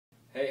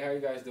Hey, how are you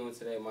guys doing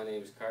today? My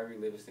name is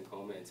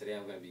Livingston-Coleman, and today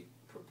I'm going to be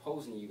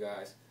proposing you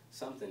guys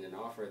something, an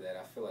offer that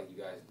I feel like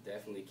you guys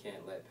definitely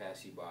can't let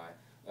pass you by.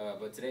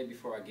 But today,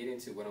 before I get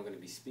into what I'm going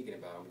to be speaking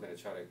about, I'm going to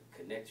try to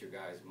connect your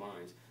guys'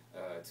 minds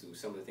to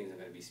some of the things I'm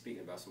going to be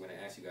speaking about. So I'm going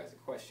to ask you guys a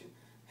question.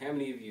 How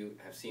many of you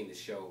have seen the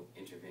show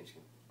Intervention?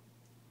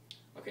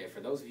 Okay, for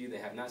those of you that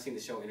have not seen the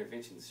show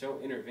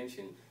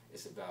Intervention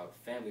is about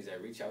families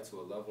that reach out to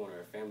a loved one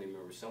or a family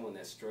member, someone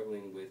that's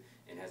struggling with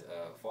and has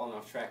fallen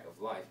off track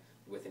of life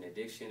with an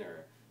addiction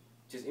or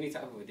just any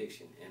type of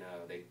addiction. And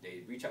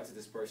they reach out to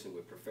this person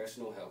with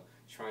professional help,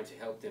 trying to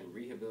help them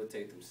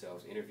rehabilitate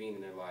themselves, intervene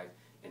in their life,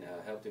 and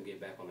help them get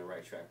back on the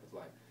right track with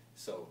life.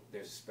 So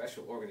there's a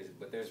special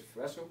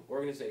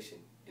organization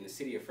in the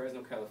city of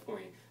Fresno,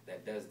 California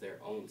that does their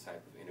own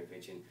type of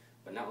intervention,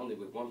 but not only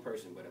with one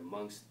person, but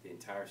amongst the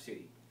entire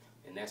city.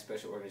 And that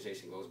special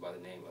organization goes by the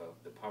name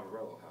of the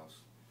Poverello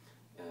House.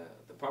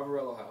 The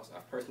Poverello House,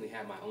 I've personally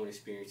had my own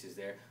experiences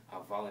there.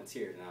 I've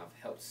volunteered and I've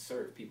helped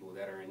serve people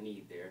that are in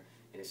need there.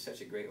 And it's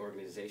such a great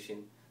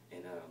organization.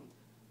 And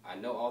I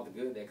know all the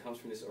good that comes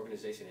from this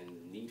organization and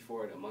the need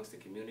for it amongst the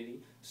community.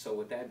 So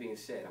with that being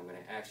said, I'm going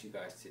to ask you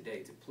guys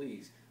today to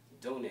please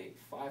donate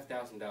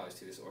 $5,000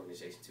 to this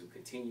organization to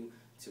continue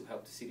to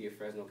help the city of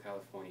Fresno,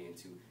 California, and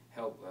to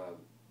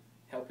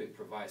help it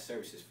provide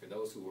services for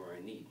those who are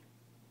in need.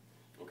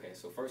 Okay,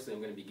 so firstly,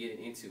 I'm going to be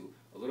getting into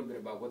a little bit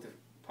about what the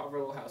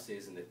Poverello House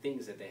is and the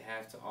things that they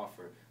have to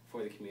offer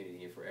for the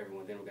community and for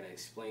everyone. Then I'm going to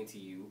explain to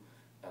you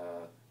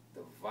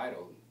the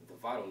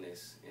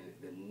vitalness and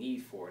the need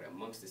for it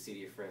amongst the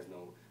city of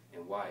Fresno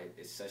and why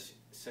it's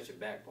such a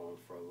backbone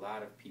for a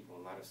lot of people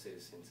and a lot of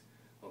citizens.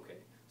 Okay,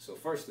 so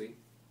firstly,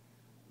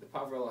 the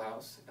Poverello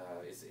House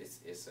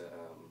is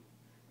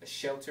a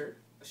shelter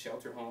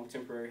home,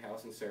 temporary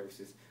housing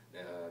services.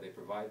 They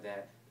provide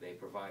that. They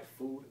provide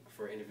food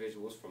for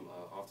individuals from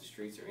off the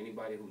streets or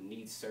anybody who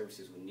needs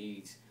services, who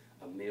needs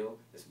a meal.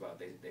 That's about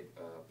they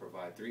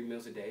provide 3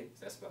 meals a day.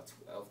 So that's about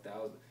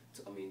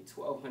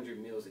 1,200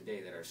 meals a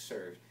day that are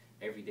served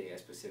every day at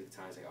specific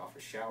times. They offer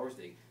showers.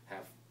 They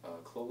have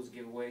clothes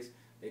giveaways.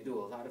 They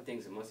do a lot of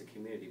things amongst the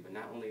community. But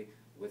not only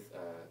with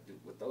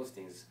those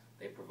things,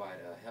 they provide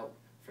help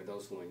for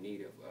those who are in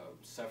need of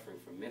suffering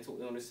from mental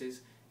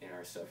illnesses and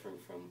are suffering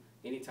from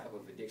any type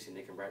of addiction.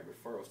 They can write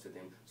referrals to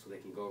them so they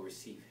can go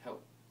receive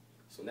help.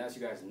 So now that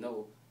you guys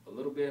know a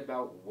little bit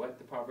about what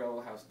the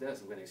Poverello House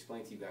does, I'm going to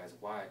explain to you guys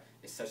why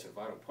it's such a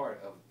vital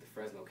part of the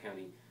Fresno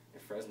County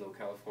and Fresno,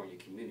 California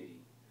community.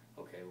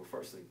 Okay, well,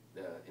 firstly,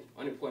 the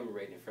unemployment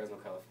rate in Fresno,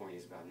 California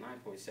is about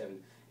 9.7,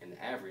 and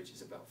the average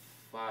is about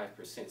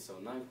 5%. So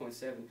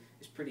 9.7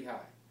 is pretty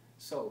high.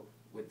 So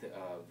with the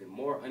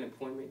more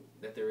unemployment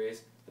that there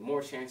is, the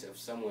more chance of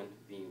someone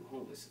being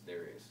homeless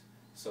there is.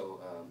 So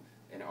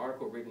an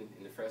article written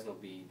in the Fresno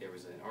Bee, there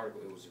was an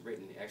article, it was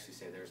written, it actually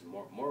said there's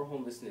more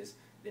homelessness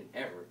than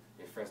ever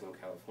in Fresno,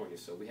 California.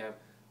 So we have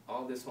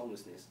all this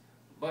homelessness,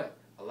 but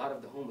a lot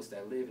of the homeless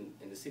that live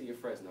in the city of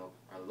Fresno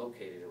are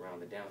located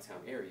around the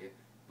downtown area,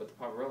 but the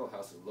Poverello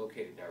House is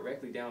located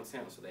directly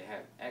downtown, so they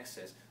have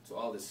access to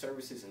all the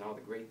services and all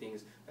the great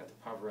things that the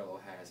Poverello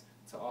has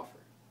to offer.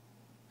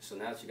 So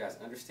now that you guys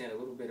understand a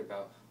little bit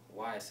about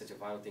why it's such a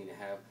vital thing to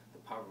have the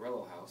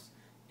Poverello House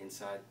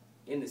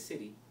in the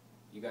city,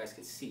 you guys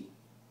can see,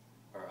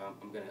 or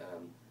I'm going to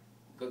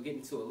go get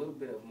into a little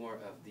bit of more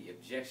of the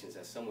objections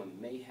that someone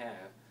may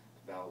have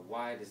about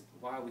why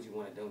would you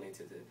want to donate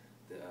to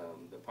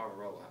the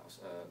Poverello House.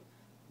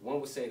 One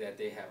would say that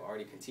they have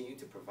already continued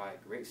to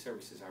provide great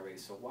services already,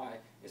 so why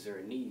is there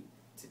a need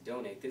to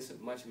donate this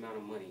much amount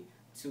of money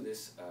to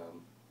this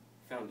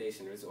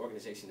foundation or this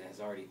organization that has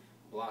already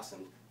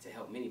blossomed to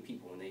help many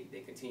people, and they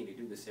continue to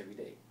do this every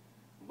day.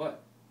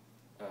 But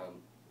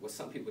what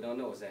some people don't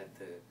know is that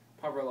the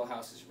Poverello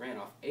House is ran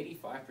off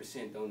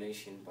 85%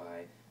 donation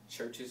by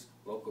churches,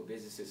 local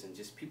businesses, and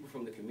just people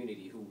from the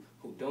community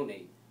who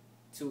donate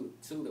to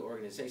the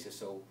organization.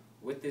 So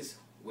with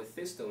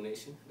this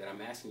donation that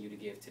I'm asking you to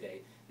give today,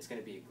 it's going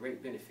to be a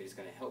great benefit. It's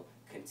going to help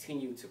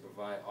continue to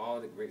provide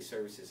all the great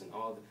services and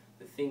all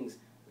the things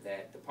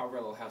that the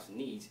Poverello House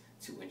needs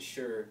to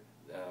ensure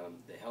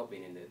the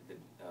helping and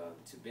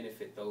to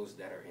benefit those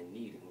that are in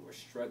need and who are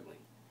struggling.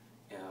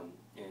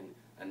 And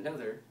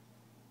another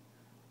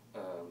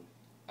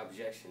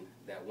objection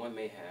that one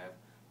may have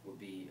would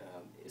be,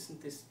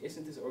 isn't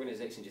this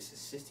organization just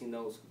assisting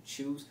those who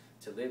choose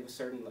to live a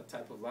certain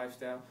type of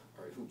lifestyle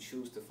or who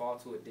choose to fall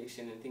to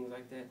addiction and things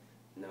like that?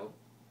 No.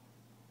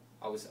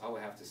 I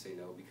would have to say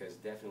no, because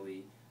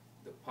definitely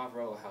the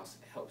Poverello House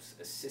helps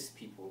assist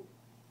people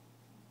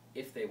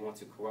if they want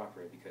to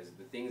cooperate, because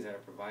the things that are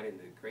provided,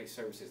 the great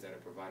services that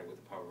are provided with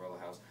the Poverello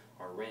House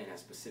are ran at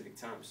specific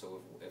times.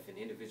 So if an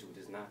individual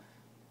does not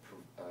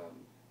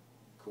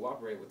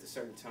cooperate with the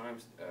certain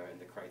times and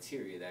the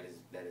criteria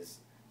that is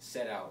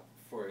set out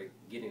for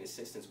getting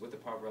assistance with the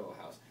Poverello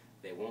House,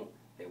 they won't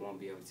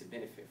be able to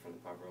benefit from the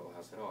Poverello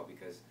House at all,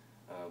 because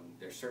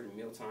there's certain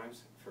meal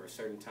times for a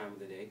certain time of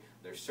the day,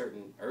 there's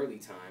certain early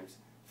times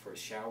for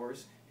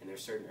showers, and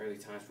there's certain early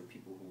times for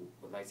people who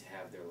would like to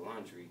have their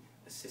laundry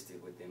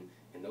assisted with them,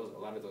 and a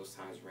lot of those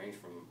times range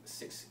from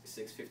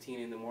 6:15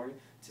 in the morning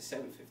to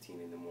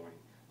 7:15 in the morning.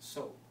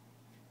 So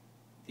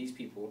these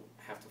people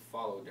have to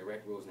follow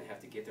direct rules, and they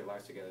have to get their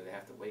lives together. They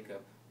have to wake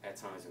up at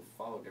times and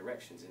follow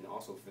directions. And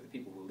also for the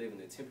people who live in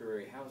the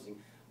temporary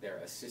housing, they're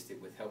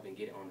assisted with helping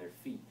get on their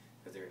feet,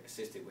 because they're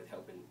assisted with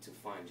helping to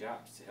find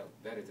jobs to help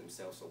better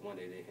themselves, so one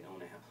day they can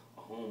own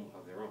a home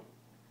of their own.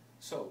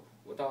 So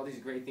with all these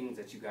great things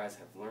that you guys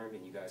have learned,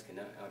 and you guys can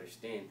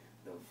understand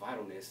the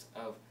vitalness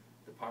of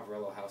the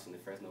Poverello House in the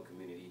Fresno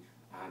community,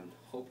 I'm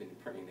hoping and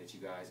praying that you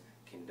guys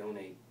can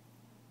donate,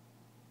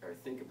 or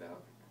think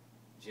about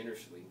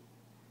generously,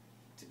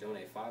 to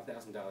donate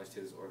 $5,000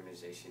 to this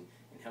organization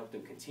and help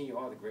them continue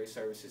all the great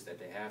services that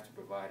they have to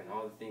provide, and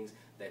all the things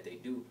that they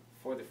do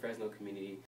for the Fresno community,